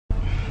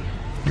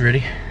You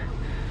ready?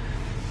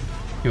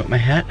 You want my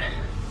hat?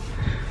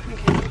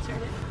 Okay, let's start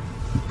it.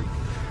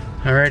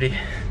 Alrighty.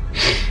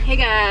 Hey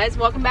guys,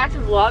 welcome back to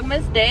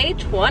Vlogmas Day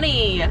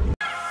 20.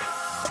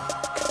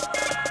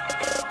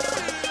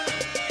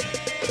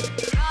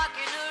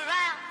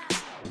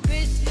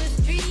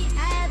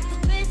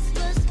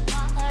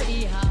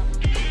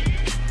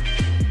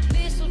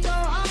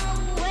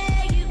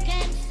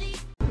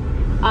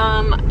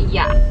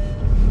 Yeah.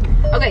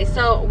 Okay,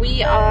 so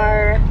we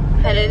are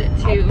headed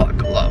to,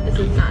 buckle up. This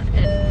is not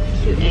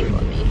a cute angle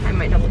of me, I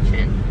might double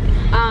chin.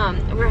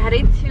 We're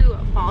headed to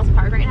Falls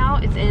Park right now.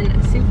 It's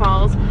in Sioux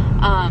Falls,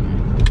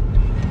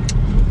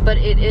 but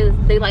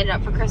they light it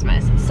up for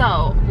Christmas.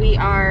 So we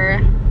are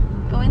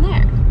going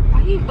there.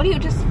 What are you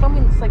just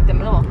filming this like the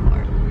middle of the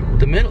floor?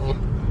 The middle?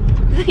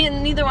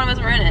 Neither one of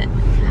us were in it.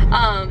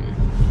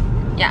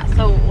 Yeah,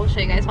 so we'll show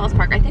you guys Falls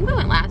Park. I think we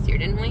went last year,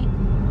 didn't we?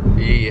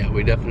 Yeah,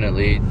 we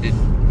definitely did.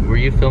 Were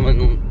you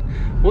filming?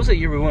 What was the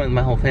year we went with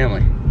my whole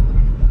family?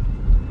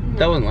 No.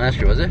 That wasn't last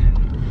year, was it?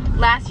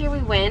 Last year we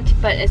went,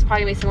 but it's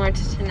probably gonna be similar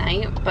to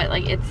tonight. But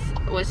like it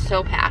was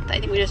so packed. I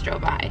think we just drove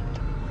by.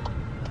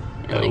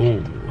 Oh,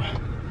 like,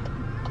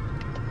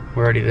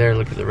 we're already there.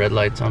 Look at the red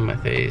lights on my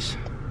face.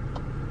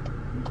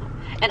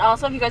 And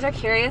also, if you guys are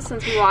curious,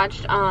 since we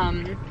watched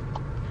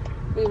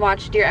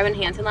Dear Evan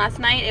Hansen last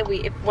night,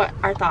 what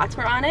our thoughts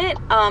were on it.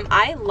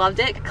 I loved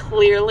it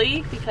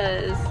clearly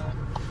because.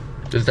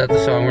 Is that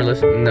the song we're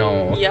listening?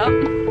 No. Yep.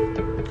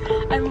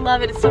 I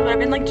love it. It's so good. I've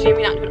been like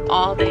jamming out to it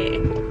all day.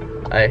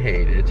 I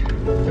hate it.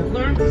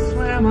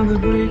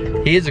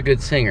 He is a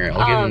good singer.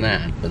 I'll give him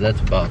that. But that's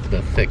about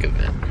the thick of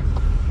it.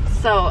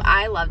 So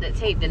I loved it.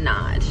 Tate did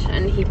not,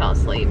 and he fell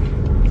asleep.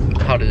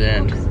 How did it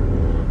end?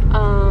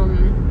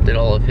 Did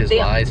all of his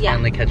lies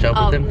finally catch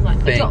up with him?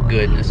 Thank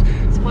goodness.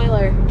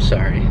 Spoiler.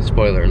 Sorry.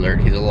 Spoiler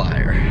alert. He's a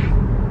liar.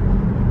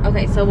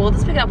 Okay, so we'll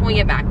just pick it up when we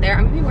get back there.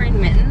 I'm gonna be wearing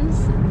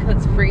mittens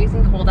because it's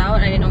freezing cold out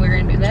and I didn't know we were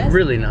gonna do this. It's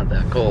really not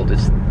that cold.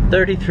 It's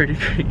 33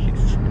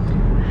 degrees.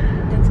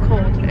 That's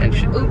cold. And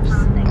oops.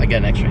 I got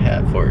an extra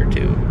hat for her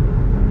too.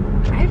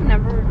 I've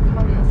never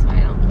come this way,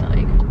 I don't feel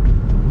like.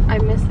 I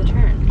missed the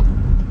turn.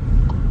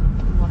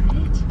 What?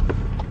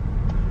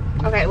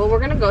 Okay, well we're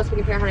gonna go so we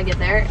can figure out how to get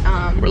there.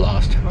 We're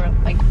lost. We're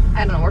like,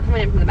 I don't know, we're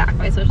coming in from the back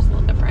way, so it's just a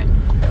little different.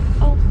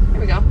 Oh,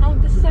 here we go. Oh,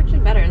 this is actually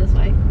better this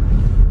way.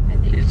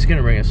 It's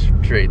gonna bring us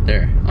straight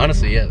there.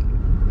 Honestly, yeah.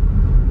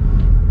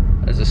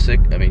 I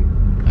mean,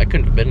 I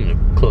couldn't have been in a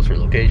closer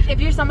location. If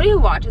you're somebody who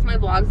watches my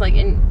vlogs, like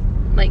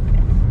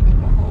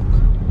oh,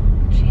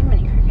 shame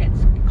many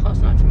crickets, close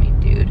enough to me,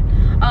 dude.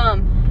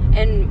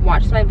 And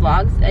watches my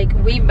vlogs, like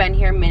we've been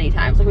here many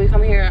times. Like we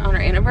come here on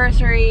our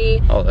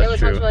anniversary. Oh, that's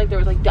true. Where, like there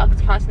was like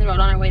ducks crossing the road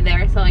on our way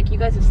there. So like you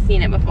guys have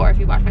seen it before if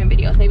you watch my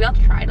videos. Maybe I'll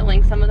try to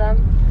link some of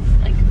them.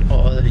 Like,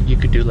 oh, you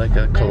could do like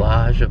a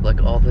collage of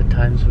like all the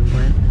times we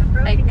went.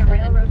 Like,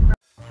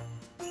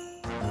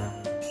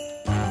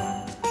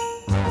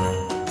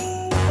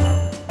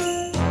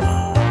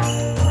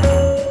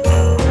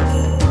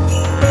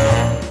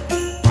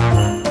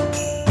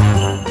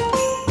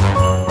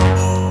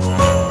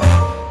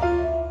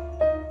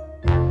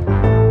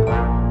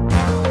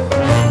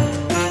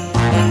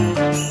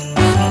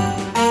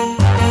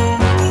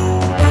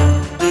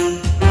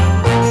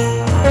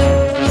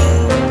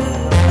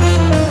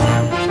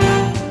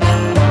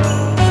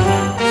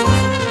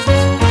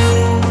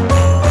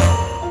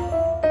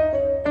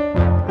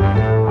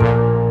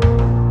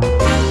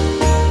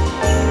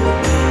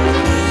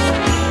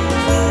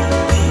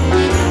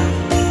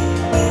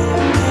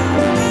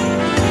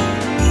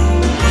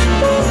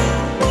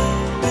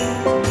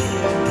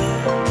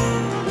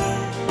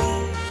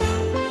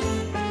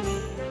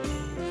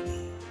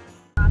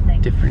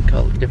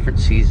 different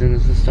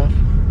seasons and stuff.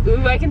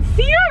 ooh, I can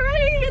see it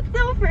already. It's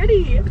so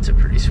pretty. It's a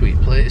pretty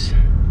sweet place.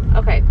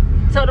 Okay,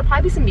 so it'll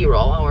probably be some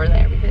B-roll while we're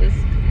there because,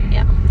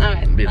 yeah.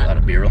 Okay. It'll be a lot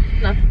of B-roll.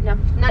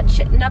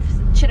 Enough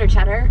chitter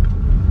chatter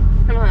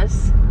from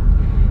us.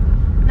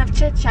 Enough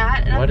chit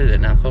chat. Why did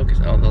it not focus?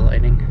 Oh, the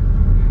lighting.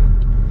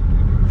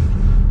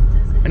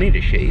 I need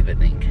to shave, I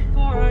think.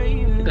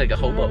 I look like a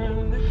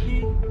hobo.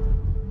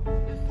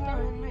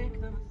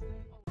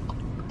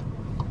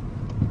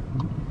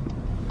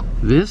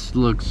 This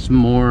looks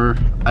more,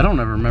 I don't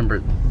ever remember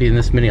it being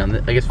this many on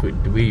this. I guess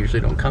we usually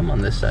don't come on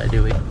this side,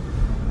 do we?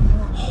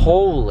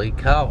 Holy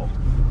cow.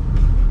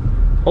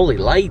 Holy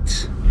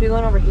lights. Should we go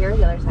over here or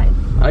the other side?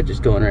 I'd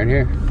just go in right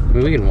here. I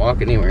mean, we can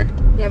walk anywhere.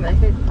 Yeah, but I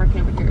think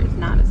parking over here is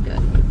not as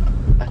good.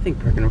 I think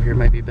parking over here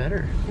might be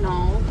better.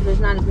 No, there's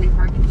not as many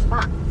parking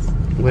spots.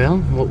 Well,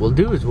 what we'll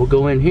do is we'll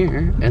go in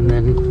here and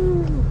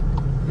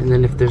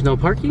then if there's no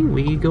parking,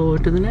 we go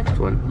to the next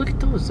one. Look at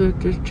those,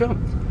 there's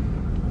jumps.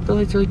 The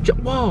lights are like,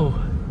 whoa!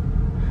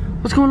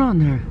 What's going on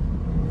there?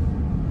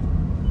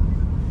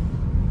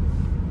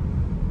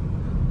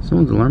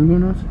 Someone's alarm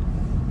going off?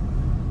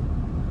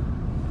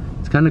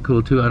 It's kind of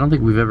cool too. I don't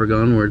think we've ever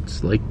gone where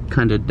it's like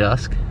kind of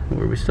dusk,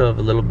 where we still have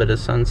a little bit of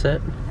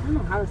sunset. I don't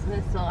know how the sun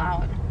is still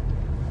out.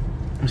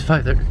 It's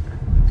 5:30.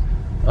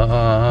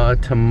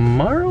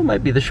 Tomorrow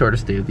might be the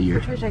shortest day of the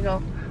year. Which way should I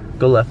go?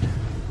 Go left.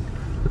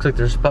 Looks like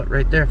there's a spot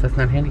right there if that's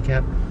not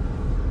handicapped.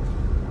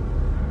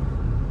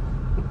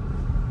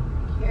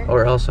 Here.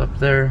 Or else up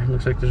there,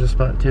 looks like there's a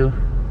spot too.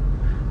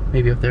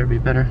 Maybe up there would be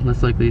better.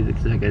 Less likely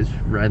because that guy's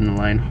riding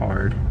the line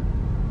hard.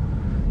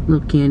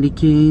 Little candy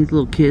canes,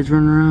 little kids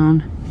running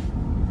around.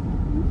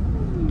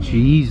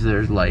 Jeez,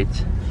 there's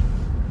lights.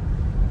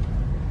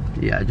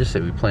 Yeah, I just say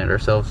we planned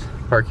ourselves.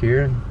 Park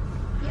here and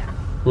yeah.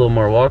 a little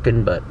more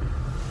walking, but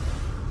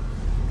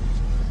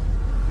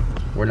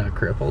we're not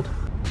crippled.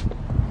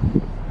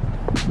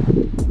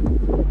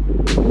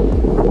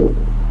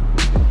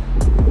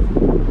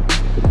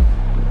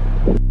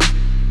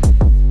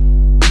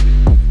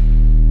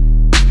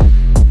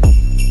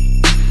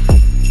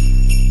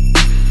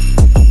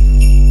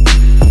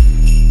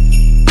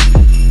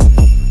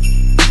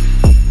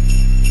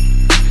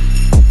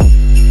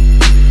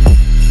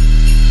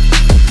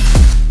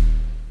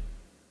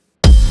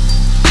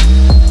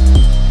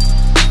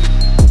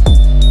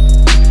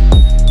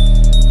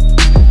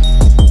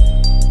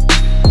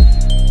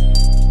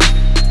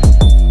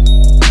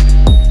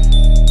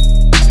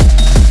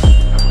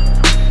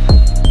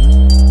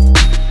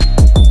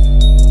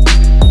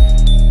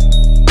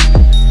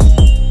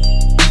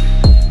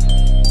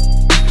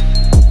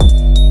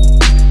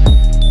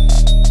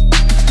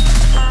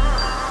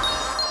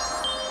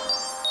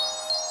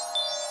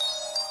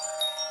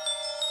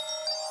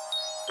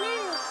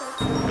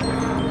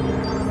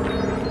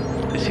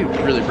 It seems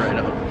really bright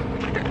out,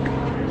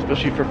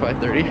 especially for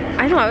 5:30.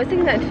 I know, I was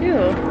thinking that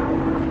too.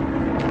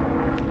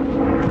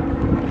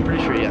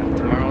 Pretty sure, yeah,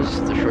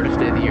 tomorrow's the shortest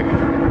day of the year.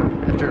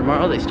 After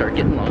tomorrow, they start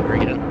getting longer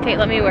again. Tate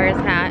let me wear his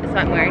hat, so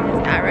I'm wearing his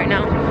hat right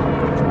now.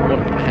 One of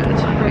my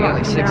hats. I got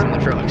like 6 in the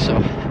truck, so.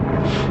 Is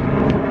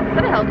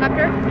that a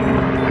helicopter?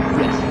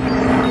 Yes.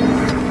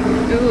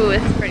 Ooh,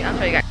 this is pretty. I'll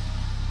show you guys.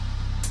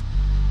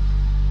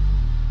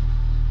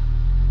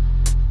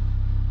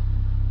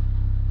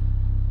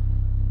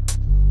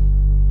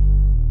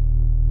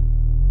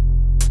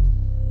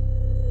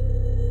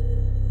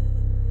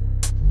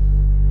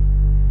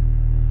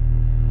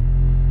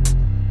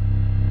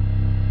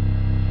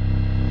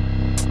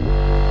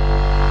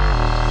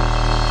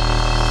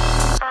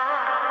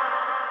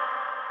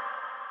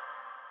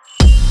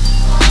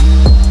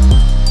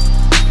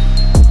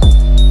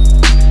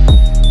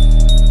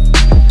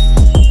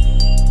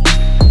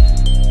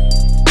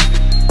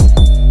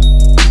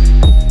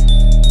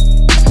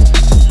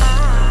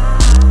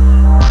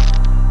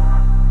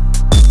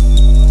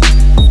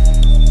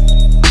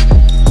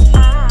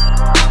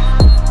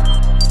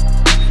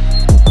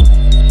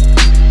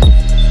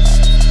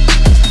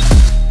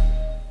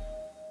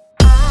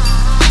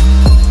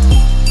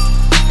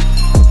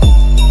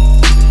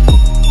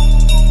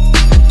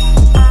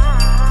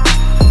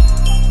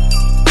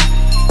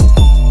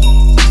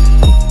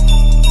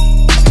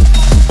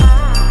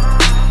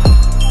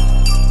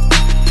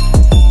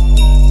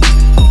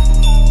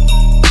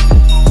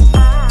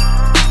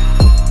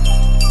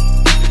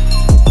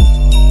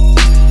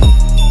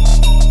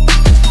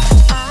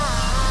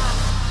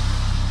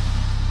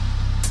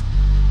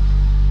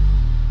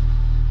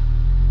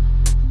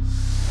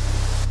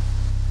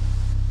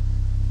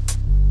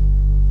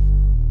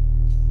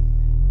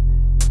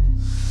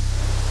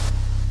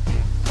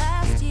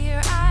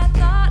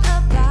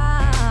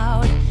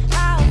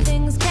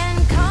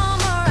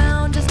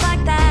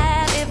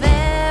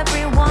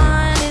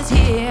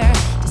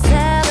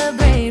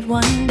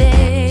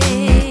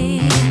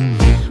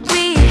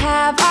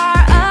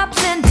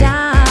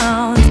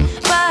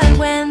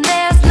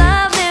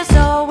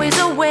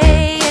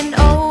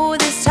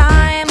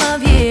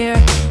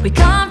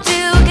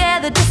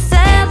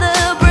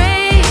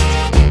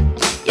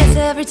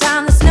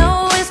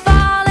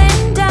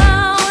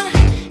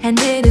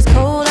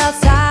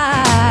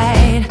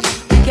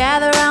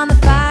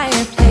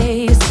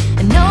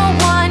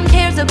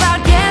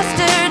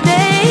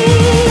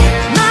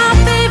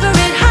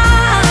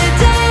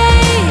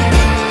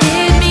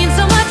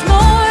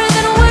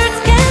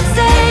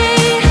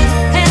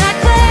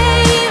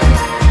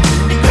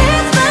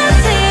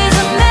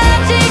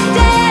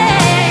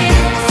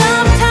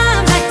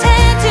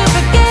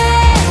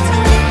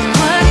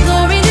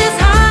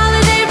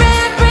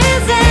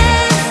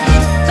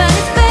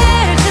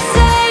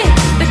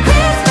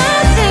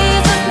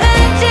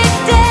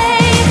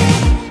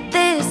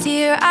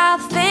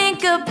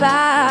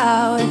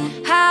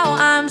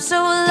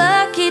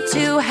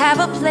 have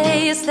a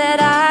place that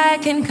I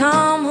can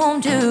come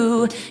home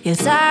to.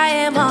 Yes, I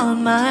am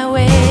on my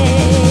way.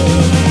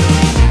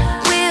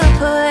 We'll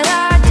put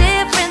our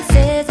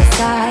differences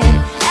aside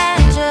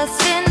and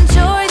just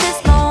enjoy this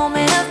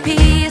moment of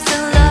peace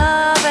and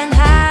love and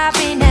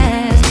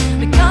happiness.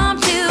 We come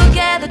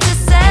together to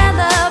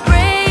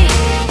celebrate.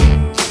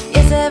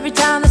 Yes, every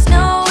time the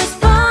snow is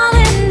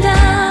falling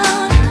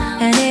down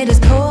and it is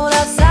cold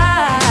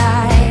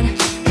outside,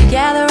 we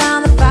gather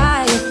around the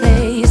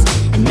fireplace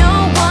and no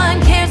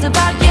one cares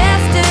about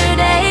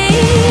yesterday.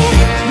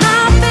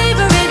 My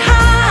favorite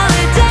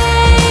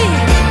holiday,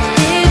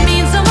 it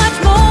means so much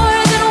more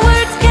than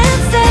words can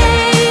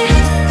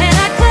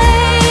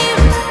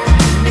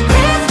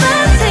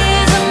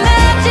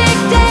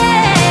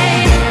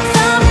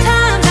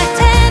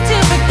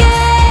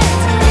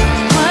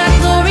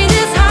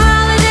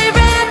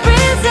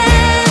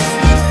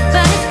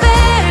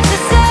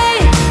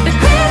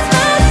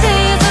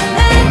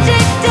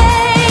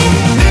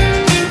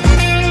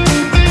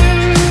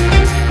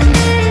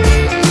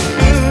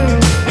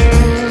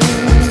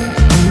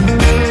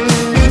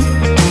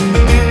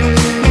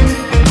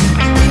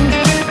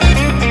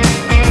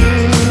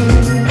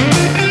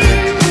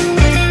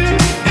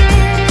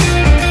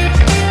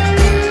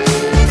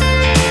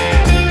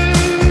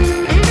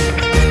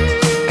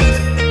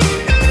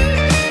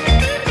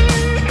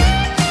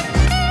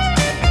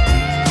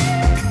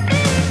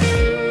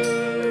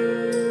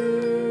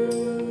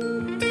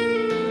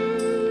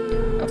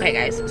Okay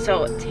guys,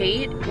 so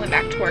Tate went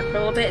back to work for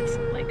a little bit. It's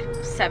like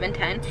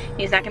 7:10.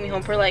 He's not gonna be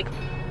home for like,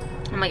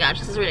 oh my gosh,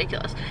 this is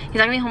ridiculous. He's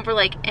not gonna be home for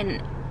like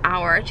an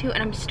hour or two,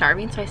 and I'm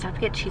starving, so I stopped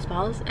to get cheese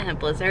balls and a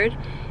Blizzard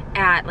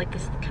at like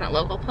this kind of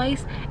local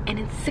place, and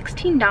it's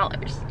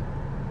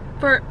 $16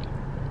 for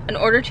an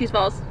order of cheese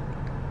balls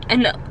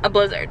and a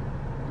Blizzard.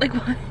 Like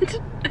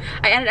what?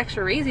 I added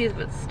extra Raisies,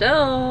 but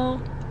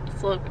still,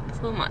 it's a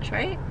little much,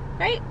 right?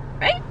 Right?